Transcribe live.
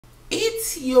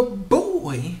It's your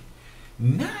boy,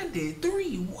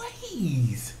 93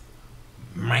 Ways,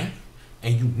 man.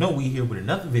 And you know we here with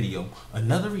another video,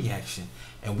 another reaction.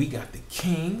 And we got the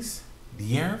Kings,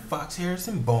 De'Aaron Fox,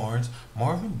 Harrison Barnes,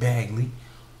 Marvin Bagley.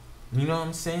 You know what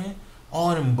I'm saying?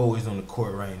 All them boys on the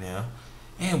court right now.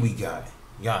 And we got,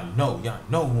 y'all know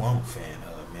who I'm a fan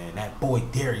of, man. That boy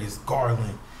Darius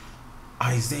Garland,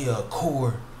 Isaiah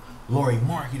Accord, Lauri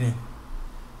Markkanen,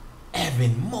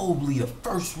 Evan Mobley, the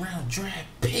first round draft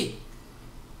pick.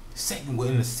 He's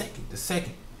the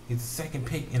second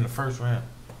pick in the first round.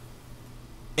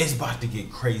 It's about to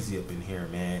get crazy up in here,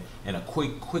 man. And a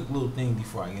quick little thing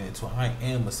before I get into it. I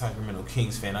am a Sacramento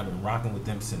Kings fan. I've been rocking with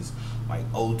them since like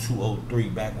 02, 03,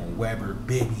 back when Weber,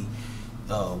 Bibby,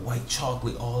 White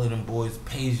Chocolate, all of them boys,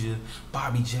 Peja,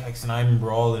 Bobby Jackson. I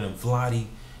remember all of them, Vladi.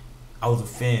 I was a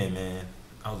fan, man.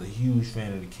 I was a huge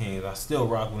fan of the Kings. I still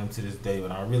rock with them to this day,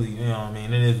 but I really, you know what I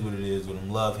mean? It is what it is with them.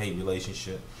 Love-hate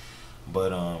relationship.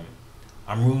 But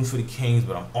I'm rooting for the Kings,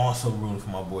 but I'm also rooting for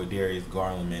my boy Darius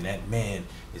Garland, man. That man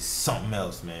is something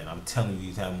else, man. I'm telling you,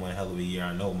 he's having one hell of a year.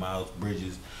 I know Miles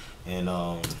Bridges and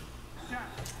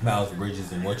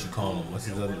what you call him? What's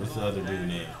the other dude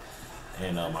name?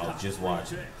 And I was just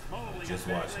watching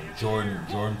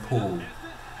Jordan Poole.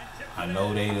 I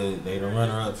know they the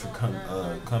runner-ups for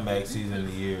comeback season of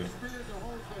the year,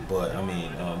 but I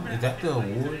mean, is that the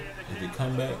award? Is it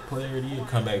comeback player of the year?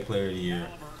 Comeback player of the year.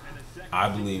 I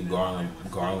believe Garland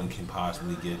can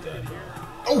possibly get that, bro.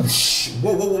 Oh shit!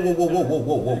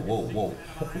 Whoa!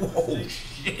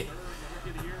 Shit!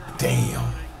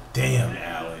 Damn,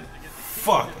 Allen.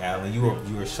 Fuck, Allen. You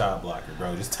were a shot blocker,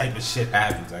 bro. This type of shit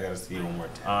happens. I gotta see it one more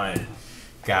time.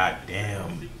 God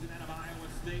damn.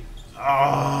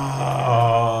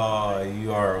 Oh,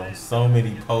 you are on so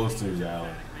many posters,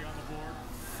 Allen.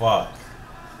 Fuck.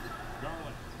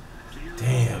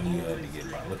 Damn, you had to get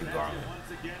by. Look at Garland.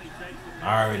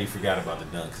 I already forgot about the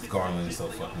dunk because Garland is so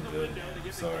fucking good, man.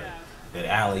 I'm sorry. But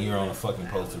Allen, you're on a fucking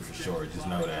poster for sure. Just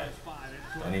know that.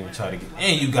 Don't even try to get.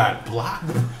 And you got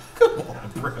blocked. Come on,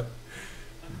 bro.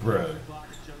 Bro.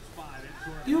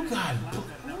 You got.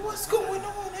 What's going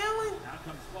on, Allen?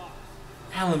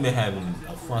 Allen been having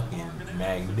a fucking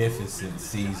magnificent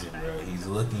season, bro. He's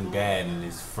looking bad in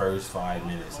his first 5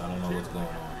 minutes. I don't know what's going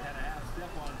on.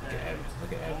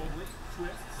 Look at Evan.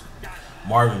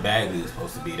 Marvin Bagley is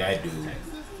supposed to be that dude.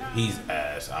 He's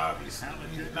ass, obviously.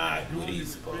 He's not what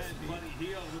he's supposed to be.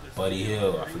 Buddy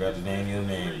Hill, I forgot to name your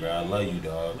name, bro. I love you,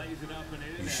 dog.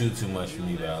 You shoot too much for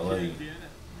me, but I love you.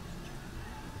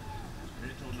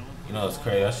 You know, it's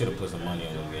crazy. I should have put some money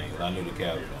on this game because I knew the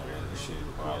Cavs was going to win this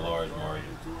shit by a large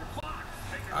margin.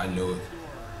 I knew it.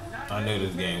 I knew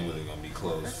this game wasn't going to be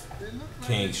close.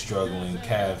 Kings struggling.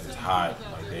 Cavs is hot.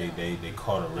 Like, they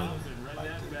caught a rhythm.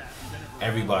 Like,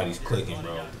 everybody's clicking,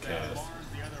 bro, with the Cavs.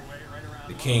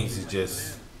 The Kings is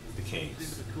just the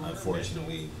Kings.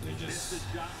 Unfortunately,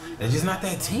 they're just not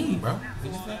that team, bro.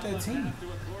 They're just not that team.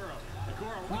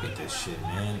 Look at this shit,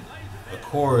 man.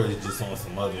 Accord is just on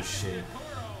some other shit.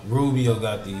 Rubio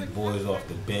got these boys off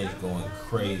the bench going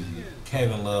crazy.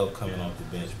 Kevin Love coming off the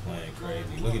bench playing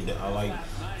crazy. Look at that.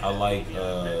 I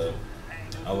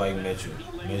like Mitchell.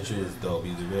 Mitchell is dope.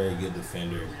 He's a very good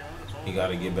defender. He got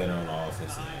to get better on the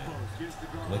offensive end.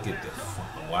 Look at this.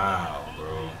 Wow,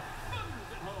 bro.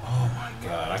 Oh my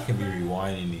God. I can be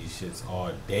rewinding these shits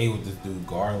all day with this dude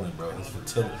Garland, bro.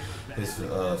 His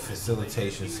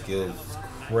facilitation skills is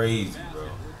crazy, bro.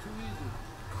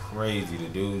 Crazy. The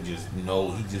dude just know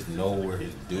where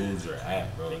his dudes are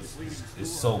at, bro.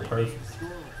 It's so perfect.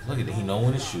 Look at that. He know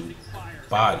when to shoot.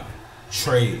 Body.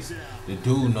 Trades. The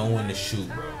dude know when to shoot,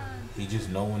 bro. He just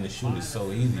know when to shoot. It's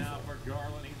so easy for him.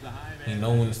 He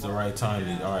know when it's the right time.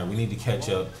 All right, we need to catch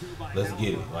up. Let's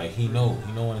get it. Like he know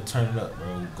when to turn it up,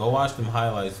 bro. Go watch them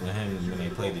highlights with him when they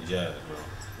played the Jazz, bro.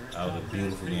 That was a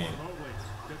beautiful game.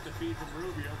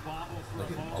 Look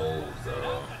at Mobley,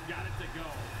 bro.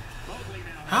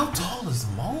 How tall is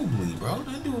Mobley, bro?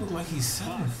 That dude look like he's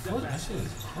 7 foot. That shit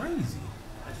is crazy.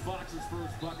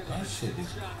 That shit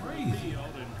is crazy.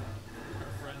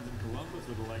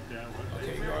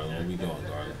 Okay, Garland, what we doing,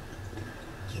 Garland?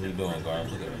 What we doing,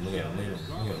 Garland? Look at him.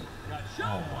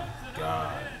 Oh my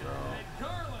God, bro.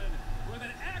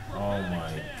 Oh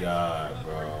my God,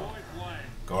 bro.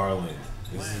 Garland,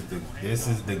 this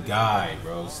is the guy,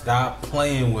 bro. Stop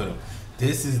playing with him.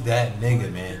 This is that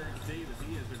nigga, man.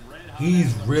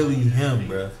 He's really him,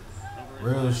 bro.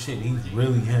 Real shit. He's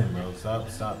really him, bro.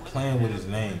 Stop playing with his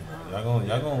name, bro.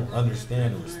 Y'all gonna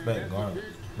understand and respect Garland.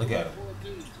 Look at him.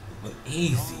 Look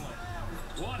easy.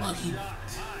 Look,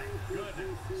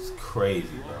 it's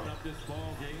crazy, bro.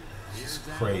 It's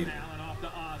crazy.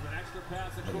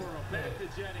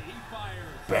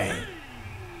 Bang.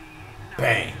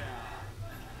 Bang.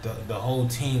 The whole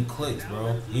team clicks,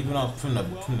 bro. Even up from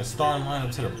the starting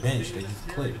lineup to the bench, they just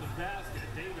click.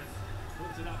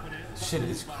 Shit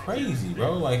is crazy,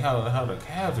 bro. Like how the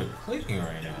Cavs are clicking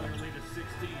right now.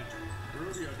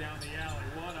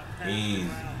 Easy,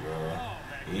 bro.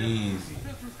 Easy.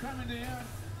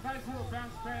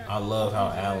 I love how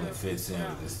Allen fits in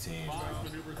with this team, bro.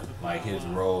 Like his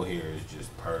role here is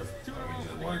just perfect. Like it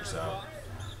just works out.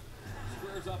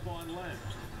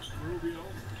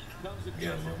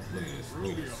 Yeah, bro. Look at this.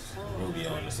 Look at this.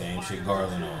 Rubio on the same shit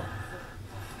Garland on.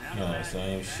 You know, the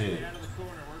same shit.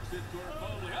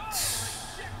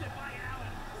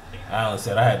 Allen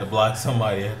said I had to block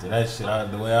somebody after that shit.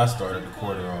 The way I started the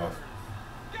quarter off.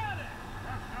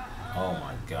 Oh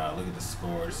my God, look at the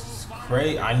score. This is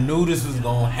crazy. I knew this was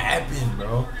gonna happen,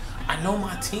 bro. I know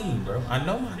my team, bro. I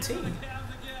know my team.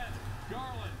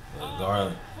 Look,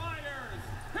 Garland.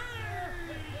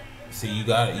 See, you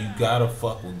gotta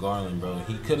fuck with Garland, bro.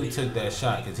 He could have took that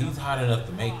shot because he's hot enough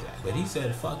to make that. But he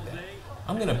said, fuck that.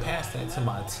 I'm gonna pass that to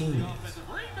my teammates.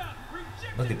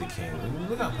 Look at the Kings.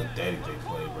 Look how pathetic they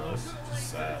play, bro. It's just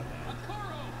sad, man.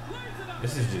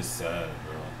 This is just sad,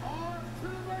 bro.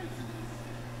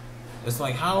 It's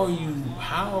like, what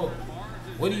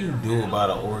do you do about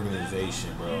an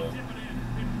organization, bro?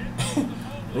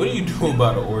 What do you do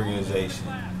about an organization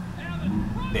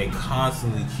that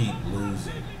constantly keep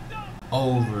losing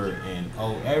over and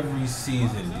over every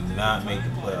season, do not make the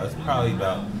playoffs? It's probably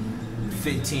about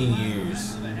 15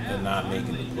 years of not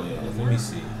making the playoffs. Let me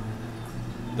see.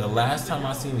 The last time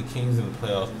I seen the Kings in the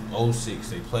playoffs was 06.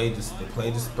 They played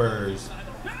the Spurs.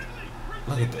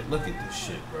 Look at this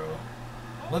shit, bro.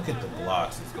 Look at the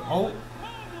blocks. Oh,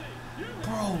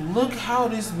 bro, look how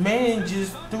this man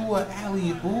just threw an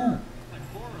alley-oop.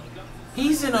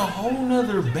 He's in a whole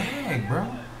nother bag,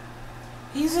 bro.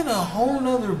 He's in a whole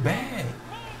nother bag.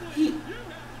 He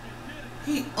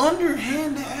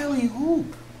underhand the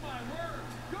alley-oop.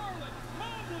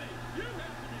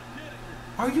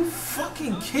 Are you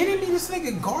fucking kidding me? This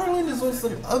nigga Garland is on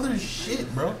some other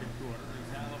shit, bro.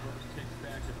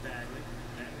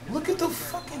 Look at the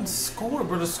fucking score,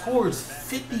 bro. The score is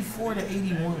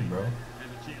 54-81, bro.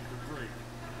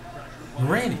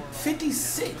 Granted,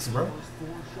 56, bro.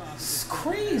 It's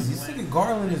crazy. This nigga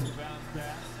Garland is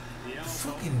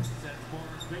fucking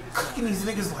cooking these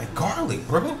niggas like garlic,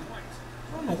 bro. I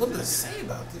don't know what to say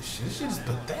about this shit. This shit is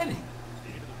pathetic.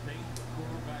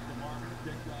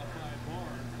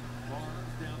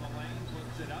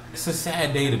 It's a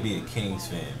sad day to be a Kings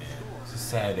fan, man. It's a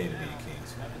sad day to be a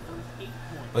Kings fan.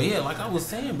 But yeah, like I was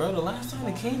saying, bro, the last time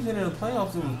the Kings went in the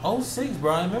playoffs, it was 06,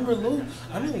 bro. I remember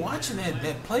watching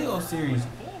that playoff series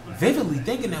vividly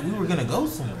thinking that we were going to go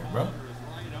somewhere, bro.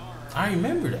 I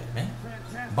remember that, man.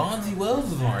 Bonzi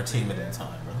Wells was on our team at that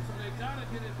time, bro.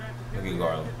 Look at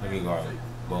Garland. Look at Garland.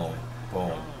 Boom.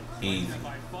 Boom. Easy.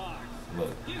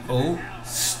 Look. Oh,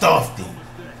 stuffed him.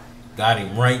 Got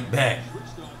him right back.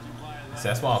 So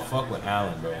that's why I fuck with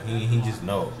Allen, bro. He just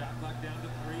knows.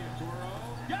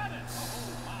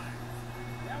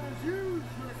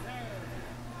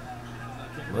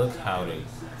 Look how the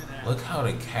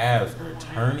Cavs are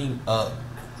turning up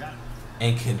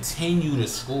and continue to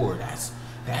score. That's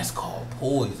called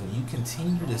poise. When you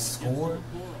continue to score,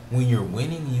 when you're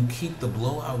winning, you keep the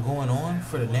blowout going on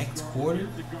for the next quarter.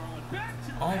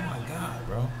 Oh my God,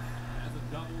 bro.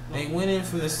 They went in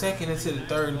from the second into the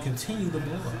third and continue the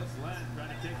blowout.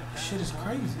 Shit is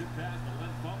crazy.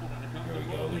 Here we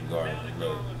go. Look, Garland.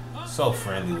 Look. So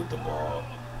friendly with the ball.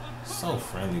 So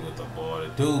friendly with the ball. The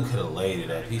dude could have laid it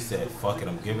up. He said, fuck it,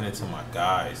 I'm giving it to my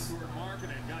guys.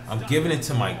 I'm giving it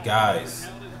to my guys.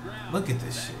 Look at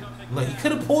this shit. Look, he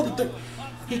could have pulled the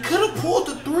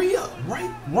three up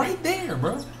right there,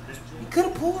 bro. He could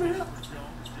have pulled it up.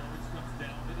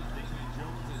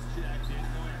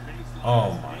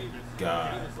 Oh my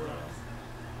God, bro.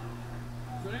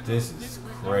 This is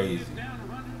crazy.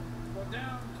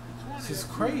 This is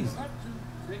crazy.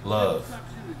 Love,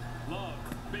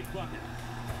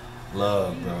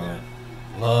 bro.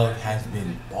 Love has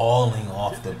been balling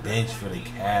off the bench for the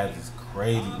Cavs. It's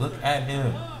crazy. Look at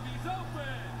him.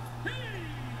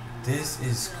 This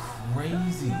is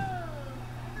crazy.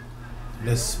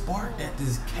 The spark that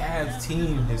this Cavs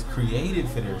team has created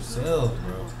for themselves,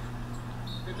 bro.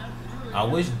 I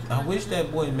wish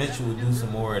that boy Mitchell would do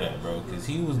some more of that, bro, because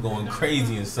he was going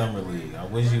crazy in Summer League. I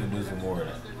wish he would do some more of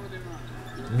that.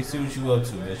 Let me see what you up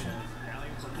to, Mitchell.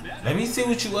 Let me see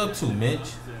what you up to,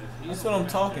 Mitch. That's what I'm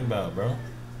talking about, bro.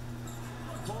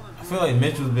 I feel like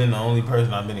Mitchell's been the only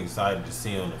person I've been excited to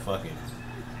see on the fucking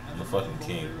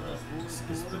King, bro. It's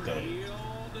pathetic.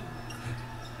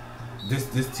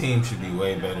 This team should be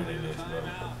way better than this, bro.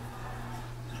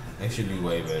 They should be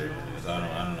way better than this.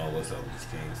 I don't know what's up with this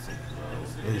Kings team,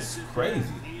 bro. It's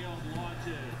crazy.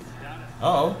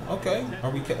 Oh, okay.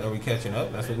 Are we catching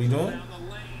up? That's what we doing?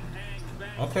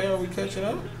 Okay, are we catching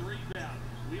up?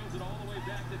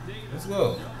 Let's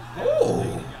go.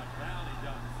 Oh.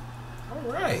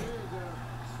 All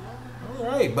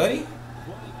right, buddy.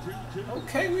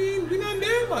 Okay, we not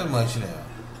down by much now.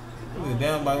 We're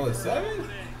down by what, 7?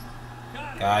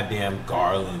 Goddamn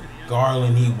Garland.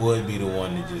 Garland, he would be the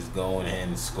one to just go ahead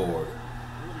and score.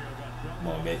 Come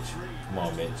on, Mitch. Come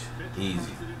on, Mitch.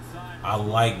 Easy. I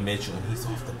like Mitchell, and he's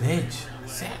off the bench.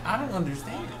 I don't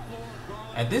understand.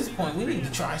 At this point, we need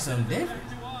to try something different.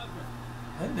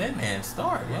 Let that man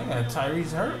start. Yeah, I got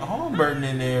Tyrese Halliburton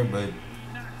in there, but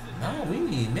no, we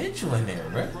need Mitchell in there,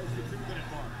 bro.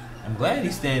 I'm glad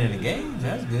he's staying in the game.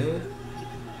 That's good.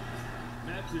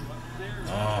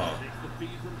 Oh.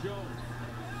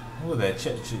 What was that?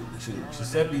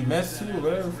 Giuseppe Messi or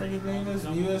whatever freaking name is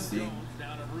from USC?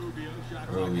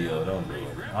 Rubio, don't do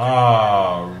it.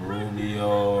 Oh,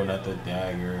 Rubio, not the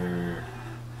dagger.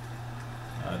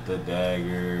 Not the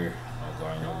dagger. Oh,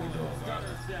 Garland, what we doing,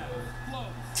 Garland?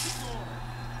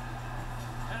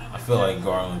 I feel like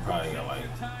Garland probably got like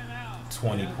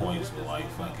 20 points with like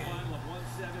fucking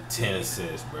 10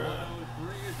 assists, bro.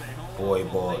 Boy,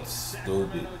 ball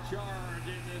stupid.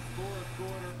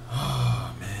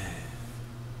 Oh, man.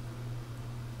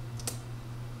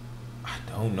 I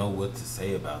don't know what to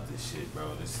say about this shit,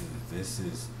 bro. This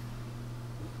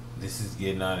is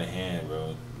getting out of hand,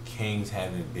 bro. The Kings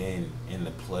haven't been in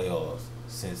the playoffs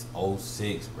since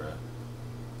 06, bro.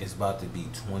 It's about to be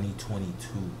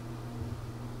 2022.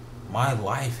 My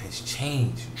life has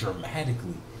changed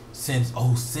dramatically since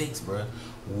 06, bro.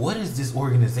 What is this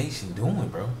organization doing,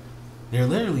 bro? They're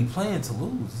literally playing to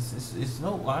lose.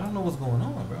 I don't know what's going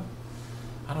on, bro.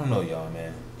 I don't know, y'all,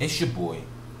 man. It's your boy,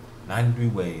 93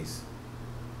 Ways,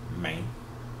 man.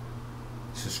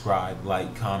 Subscribe,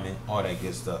 like, comment, all that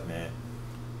good stuff, man.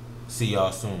 See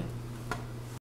y'all soon.